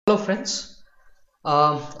Hello friends,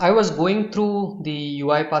 I was going through the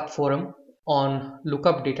UiPath forum on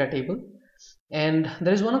Lookup Data Table, and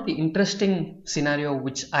there is one of the interesting scenario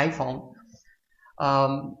which I found,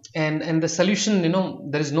 and the solution,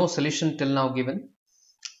 there is no solution till now given,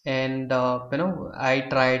 and I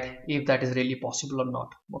tried if that is really possible or not.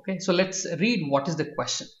 Okay, so let's read what is the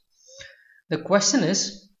question. The question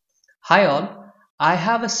is, hi all, I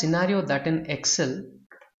have a scenario that in Excel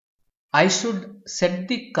I should set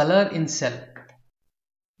the color in cell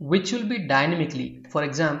which will be dynamically. For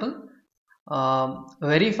example,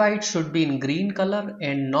 verified should be in green color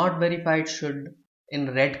and not verified should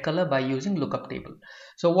in red color by using lookup table.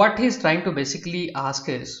 So what he's trying to basically ask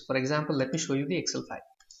is, for example, let me show you the Excel file.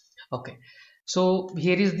 Okay, so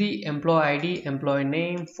here is the employee ID, employee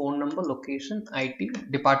name, phone number, location,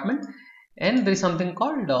 IT department, and there is something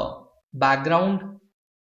called background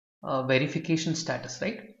verification status,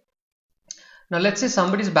 right? Now let's say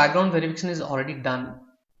somebody's background verification is already done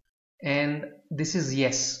and this is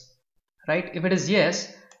yes, right? If it is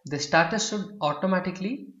yes, the status should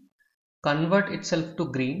automatically convert itself to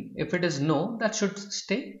green. If it is no, that should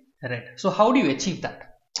stay red. So how do you achieve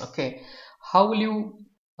that? Okay, how will you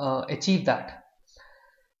achieve that?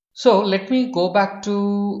 So let me go back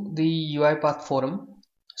to the UiPath forum.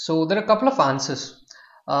 So there are a couple of answers.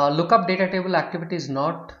 Lookup data table activity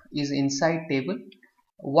is inside table.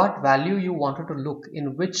 What value you wanted to look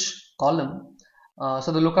in which column?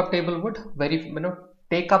 So the lookup table would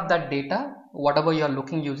take up that data, whatever you are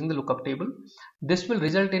looking using the lookup table. This will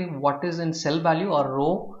result in what is in cell value or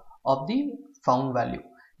row of the found value.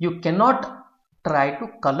 You cannot try to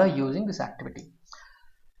color using this activity.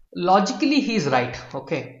 Logically he is right,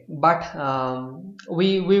 okay, but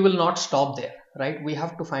we will not stop there, right? We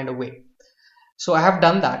have to find a way. So I have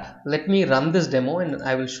done that. Let me run this demo and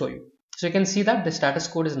I will show you. So you can see that the status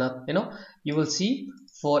code is not, you will see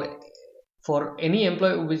for any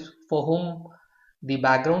employee for whom the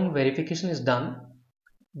background verification is done,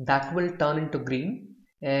 that will turn into green,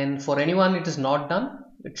 and for anyone it is not done,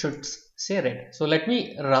 it should say red. So let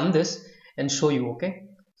me run this and show you. Okay,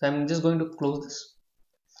 so I'm just going to close this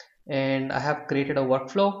and I have created a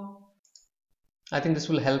workflow. I think this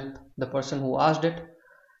will help the person who asked it.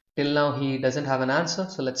 Till now he doesn't have an answer,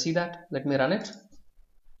 so let's see that. Let me run it.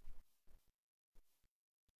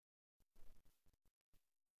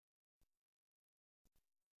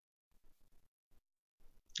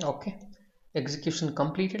 Okay, execution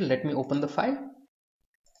completed. Let me open the file.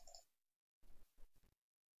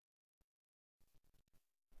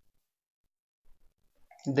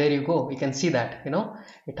 There you go, you can see that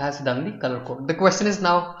it has done the color code. The question is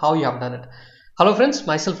now how you have done it. Hello friends,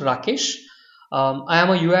 myself Rakesh. I am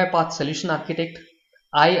a UiPath solution architect.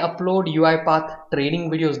 I upload UiPath training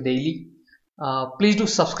videos daily. Please do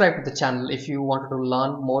subscribe to the channel if you want to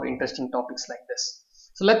learn more interesting topics like this.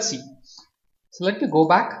 So let's see. So let me go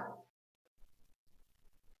back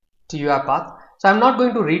to UiPath. So I'm not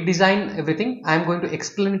going to redesign everything, I'm going to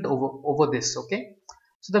explain it over this. Okay,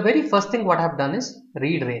 so the very first thing what I've done is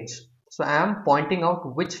read range. So I am pointing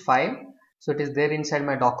out which file, so it is there inside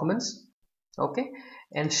my documents. Okay,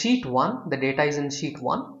 and sheet 1, the data is in sheet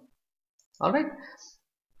 1. All right,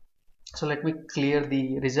 so let me clear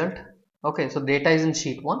the result. Okay, so data is in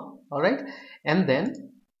sheet 1. All right, and then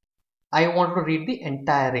I want to read the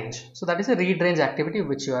entire range. So that is a read range activity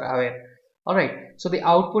which you are aware. All right, so the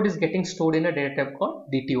output is getting stored in a data type called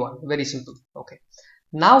dt1. Very simple. Okay,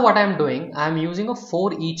 now what I am doing, I am using a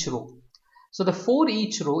for each row. So the for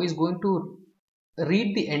each row is going to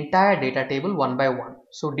read the entire data table one by one.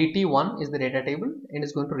 So dt1 is the data table and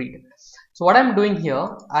is going to read it. So what I'm doing here,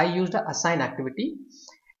 I used a assign activity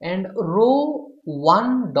and row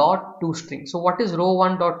 1 dot to string. So what is row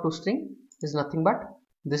 1 dot to string? Is nothing but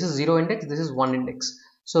this is 0 index, this is 1 index.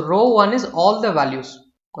 So row 1 is all the values.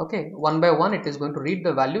 Okay, one by one it is going to read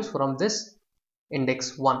the values from this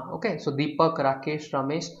index 1. Okay, so Deepak, Rakesh,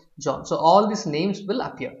 Ramesh, John. So all these names will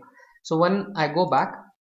appear. So when I go back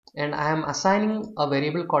and I am assigning a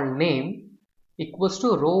variable called name equals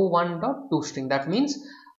to row 1 dot to string, that means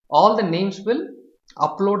all the names will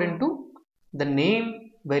upload into the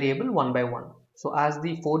name variable one by one. So as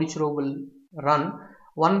the for each row will run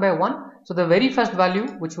one by one, so the very first value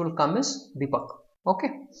which will come is Deepak. Okay,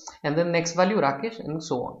 and then next value Rakesh, and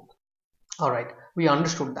so on. All right, we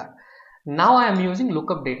understood that. Now I am using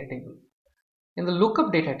lookup data table. In the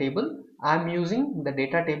lookup data table, I am using the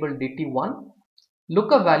data table dt1.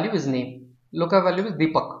 Lookup value is name. Lookup value is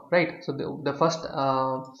Deepak, right? So the first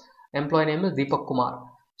employee name is Deepak Kumar.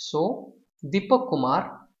 So Deepak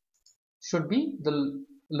Kumar should be the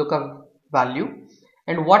lookup value.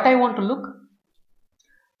 And what I want to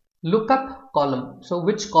look up column. So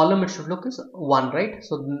which column it should look is 1, right?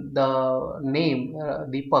 So the name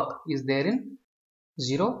Deepak is there in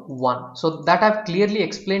 0, 1. So that I've clearly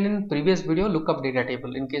explained in previous video, lookup data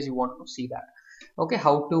table, in case you want to see that. Okay,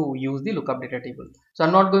 how to use the lookup data table. So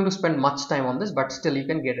I'm not going to spend much time on this, but still you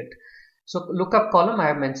can get it. So lookup column, I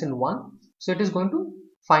have mentioned 1. So it is going to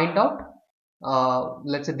find out,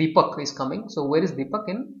 let's say Deepak is coming. So where is Deepak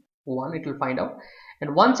in 1? It will find out.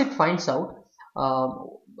 And once it finds out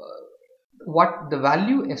what the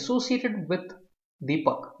value associated with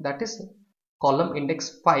Deepak, that is column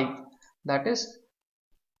index 5, that is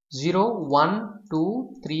 0, 1,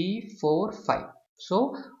 2, 3, 4, 5.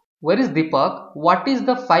 So where is Deepak? What is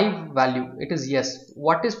the 5 value? It is yes.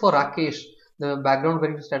 What is for Rakesh? The background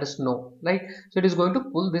variable status no, right? So it is going to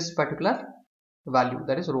pull this particular value,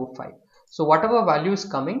 that is row 5. So whatever value is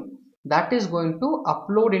coming, that is going to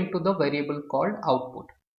upload into the variable called output.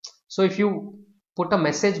 So if you put a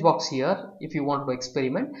message box here, if you want to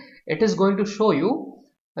experiment, it is going to show you,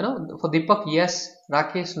 for Deepak yes,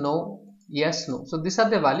 Rakesh no, yes no. So these are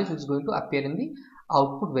the values which is going to appear in the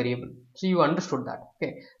output variable. So you understood that.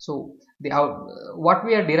 Okay, so what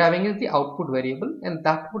we are deriving is the output variable, and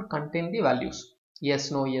that would contain the values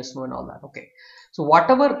yes no and all that. Okay, so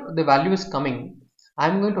whatever the value is coming,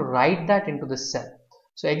 I'm going to write that into the cell.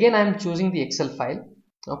 So again I'm choosing the Excel file.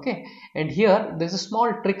 Okay, and here there's a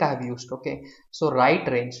small trick I have used. Okay, so write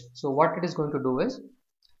range. So what it is going to do is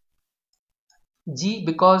G,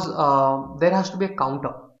 because there has to be a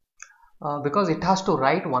counter, because it has to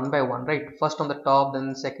write one by one, right? First on the top,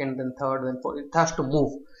 then second, then third, then fourth. It has to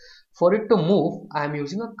move. For it to move, I am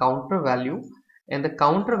using a counter value, and the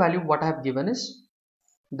counter value what I have given is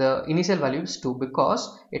the initial value is 2,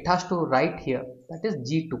 because it has to write here, that is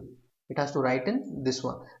G2. It has to write in this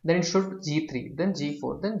one, then it should G3, then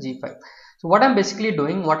G4, then G5. So what I'm basically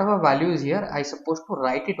doing, whatever value is here, I supposed to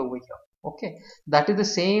write it over here. Okay, that is the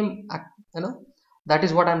same, that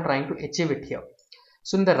is what I'm trying to achieve it here.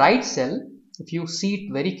 So in the right cell, if you see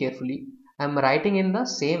it very carefully, I'm writing in the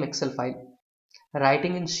same Excel file,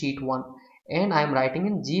 writing in sheet 1, and I'm writing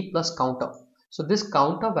in G plus counter. So this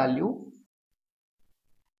counter value,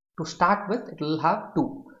 to start with, it will have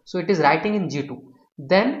 2. So it is writing in G2.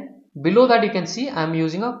 Then below that you can see I'm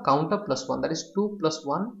using a counter plus 1, that is 2 plus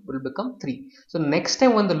 1 will become 3. So next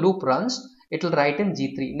time when the loop runs, it will write in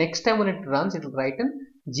G3. Next time when it runs, it will write in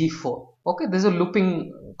G4. Okay, this is a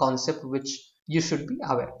looping concept which you should be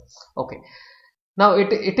aware. Okay, now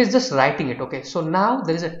it is just writing it. Okay, so now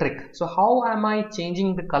there is a trick. So how am I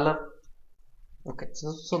changing the color? Okay,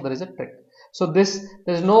 so there is a trick. So there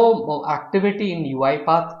is no activity in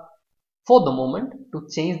UiPath for the moment to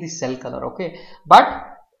change the cell color. Okay, but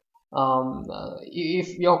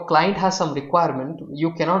if your client has some requirement,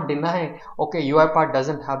 you cannot deny, okay, UiPath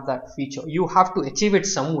doesn't have that feature. You have to achieve it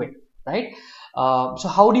some way, right? So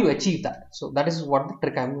how do you achieve that? So that is what the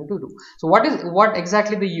trick I'm going to do. So what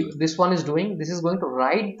exactly this one is doing? This is going to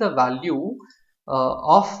write the value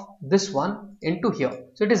of this one into here.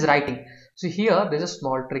 So it is writing. So here there's a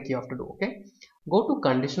small trick you have to do. Okay, go to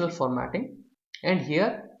conditional formatting, and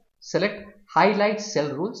here select highlight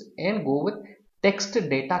cell rules and go with text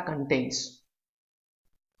data contains.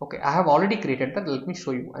 Okay, I have already created that. Let me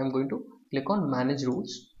show you. I'm going to click on manage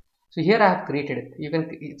rules. So here I have created it. You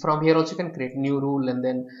can, from here also you can create new rule and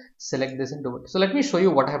then select this and do it. So let me show you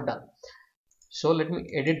what I have done. So let me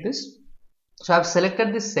edit this. So I have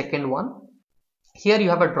selected this second one. Here you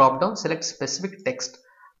have a drop down, select specific text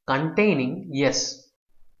containing yes.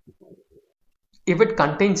 If it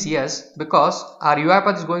contains yes, because our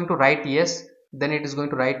UiPath is going to write yes, then it is going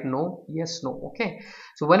to write no, yes, no. Okay,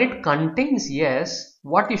 so when it contains yes,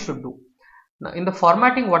 what you should do now in the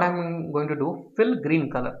formatting, what I'm going to do, fill green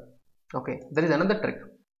color. Okay, there is another trick,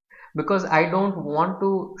 because I don't want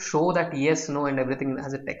to show that yes, no and everything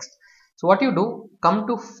as a text. So what you do, come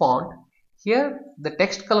to font. Here the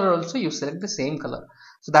text color also you select the same color.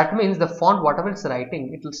 So that means the font, whatever it's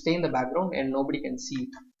writing, it will stay in the background and nobody can see it.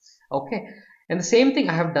 Okay, and the same thing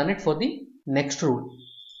I have done it for the next rule.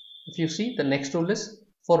 If you see, the next rule is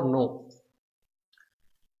for no.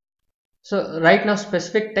 So right now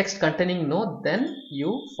specific text containing no, then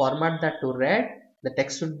you format that to red. The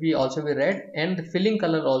text should be also be red, and the filling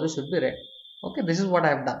color also should be red. Okay, this is what I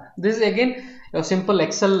have done. This is again a simple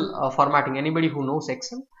Excel formatting. Anybody who knows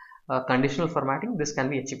Excel conditional formatting, this can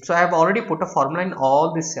be achieved. So I have already put a formula in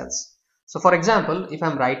all these cells. So for example, if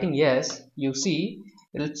I'm writing yes, you see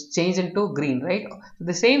it will change into green, right? So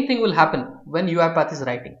the same thing will happen when UiPath is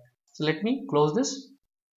writing. So let me close this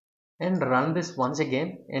and run this once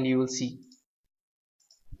again, and you will see.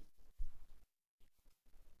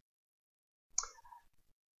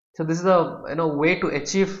 So this is a way to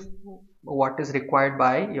achieve what is required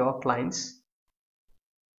by your clients.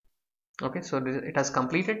 Okay, so it has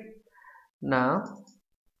completed. Now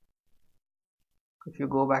if you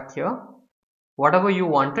go back here, whatever you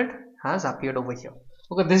wanted has appeared over here.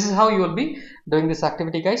 Okay, this is how you will be doing this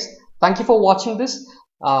activity, guys. Thank you for watching this.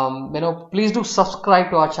 Please do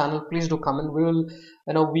subscribe to our channel, please do comment. We will,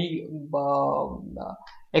 we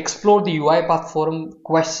explore the UiPath forum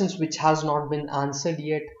questions which has not been answered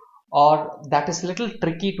yet, or that is little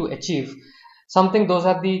tricky to achieve something. Those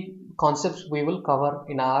are the concepts we will cover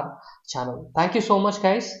in our channel. Thank you so much,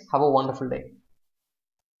 guys. Have a wonderful day.